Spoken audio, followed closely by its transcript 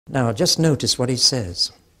Now, just notice what he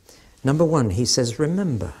says. Number one, he says,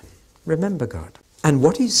 remember. Remember God. And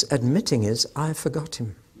what he's admitting is, I forgot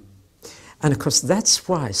him. And of course, that's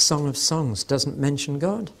why Song of Songs doesn't mention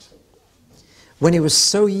God. When he was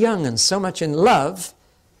so young and so much in love,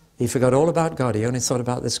 he forgot all about God. He only thought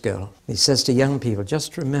about this girl. He says to young people,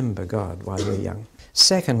 just remember God while you're young.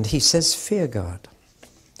 Second, he says, fear God.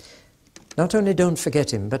 Not only don't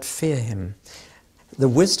forget him, but fear him. The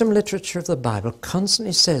wisdom literature of the Bible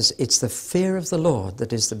constantly says it's the fear of the Lord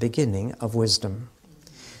that is the beginning of wisdom.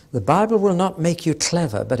 The Bible will not make you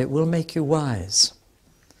clever, but it will make you wise.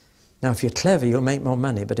 Now, if you're clever, you'll make more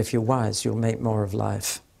money, but if you're wise, you'll make more of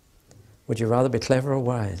life. Would you rather be clever or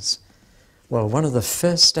wise? Well, one of the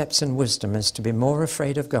first steps in wisdom is to be more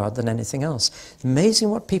afraid of God than anything else. It's amazing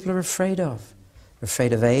what people are afraid of. They're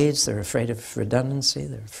afraid of AIDS, they're afraid of redundancy,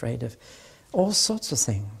 they're afraid of all sorts of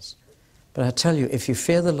things. But I tell you, if you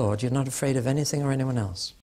fear the Lord, you're not afraid of anything or anyone else.